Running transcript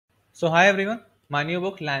So hi everyone, my new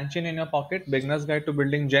book Lanchin in Your Pocket, Beginner's Guide to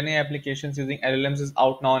Building Gen AI Applications Using LLMs is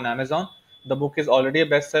out now on Amazon. The book is already a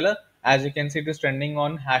bestseller. As you can see, it is trending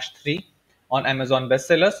on #3 on Amazon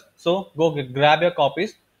bestsellers. So go grab your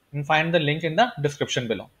copies and find the link in the description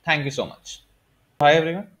below. Thank you so much. Hi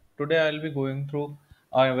everyone. Today I will be going through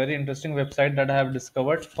a very interesting website that I have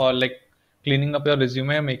discovered for cleaning up your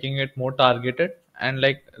resume, making it more targeted, and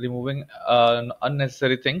removing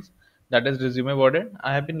unnecessary things. That is resume worded.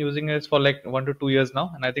 I have been using it for like 1 to 2 years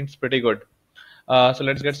now, and I think it's pretty good. So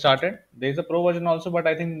let's get started. There is a pro version also, but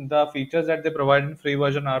I think the features that they provide in free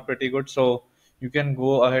version are pretty good. So you can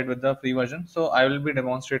go ahead with the free version. So I will be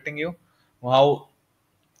demonstrating you how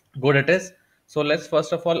good it is. So let's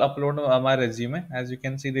first of all upload my resume. As you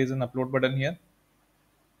can see, there is an upload button here.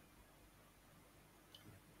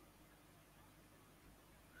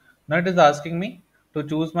 Now it is asking me to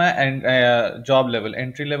choose my job level,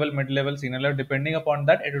 entry level, mid level, senior level. Depending upon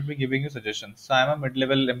that, it would be giving you suggestions. So I'm a mid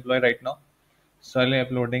level employee right now. So I'll be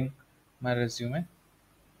uploading my resume.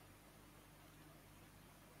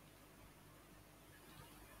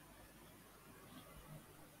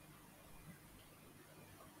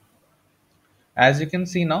 As you can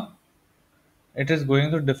see now, it is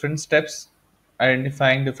going through different steps,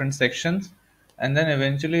 identifying different sections, and then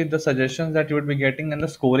eventually the suggestions that you would be getting, and the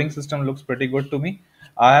scoring system looks pretty good to me.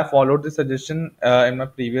 I have followed the suggestion in my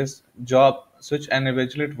previous job switch, and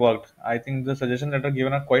eventually it worked. I think the suggestions that are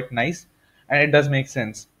given are quite nice, and it does make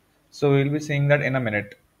sense. So we'll be seeing that in a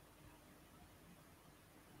minute.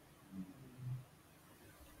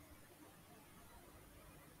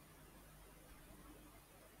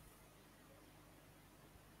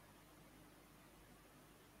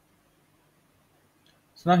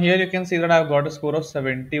 So now here you can see that I've got a score of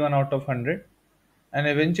 71 out of 100, and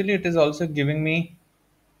eventually it is also giving me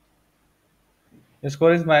the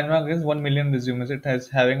score is benchmark against 1 million resumes. It has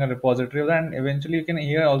having a repository of that, and eventually you can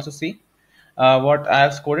here also see what I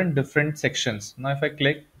have scored in different sections. Now, if I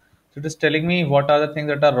click, so it is telling me what are the things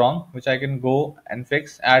that are wrong, which I can go and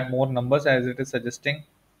fix, add more numbers as it is suggesting.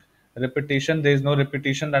 Repetition, there is no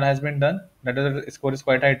repetition that has been done. That is, the score is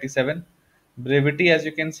quite high, 87. Brevity, as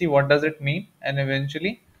you can see, what does it mean? And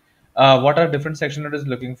eventually, what are different sections it is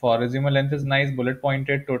looking for? Resume length is nice, bullet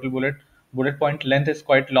pointed, total bullet point length is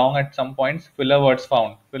quite long at some points. Filler words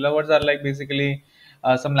found. Filler words are like basically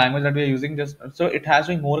some language that we are using, just so it has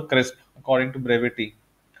to be more crisp according to brevity.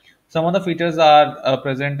 Some of the features are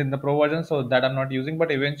present in the pro version, so that I'm not using,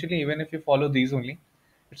 but eventually, even if you follow these only,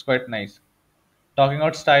 it's quite nice. Talking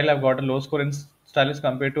about style, I've got a low score in style as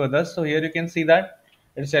compared to others. So here you can see that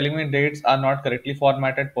it's telling me dates are not correctly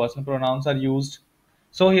formatted, personal pronouns are used.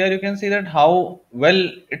 So here you can see that how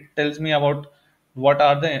well it tells me about what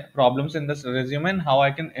are the problems in this resume and how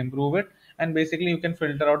I can improve it. And basically you can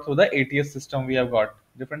filter out through the ATS system we have got.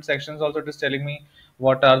 Different sections also it is telling me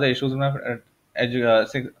what are the issues in my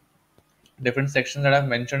different sections that I've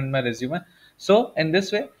mentioned in my resume. So in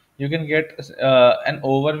this way, you can get an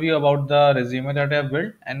overview about the resume that I have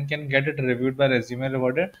built and can get it reviewed by Resume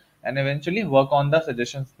Rewarder and eventually work on the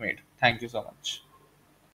suggestions made. Thank you so much.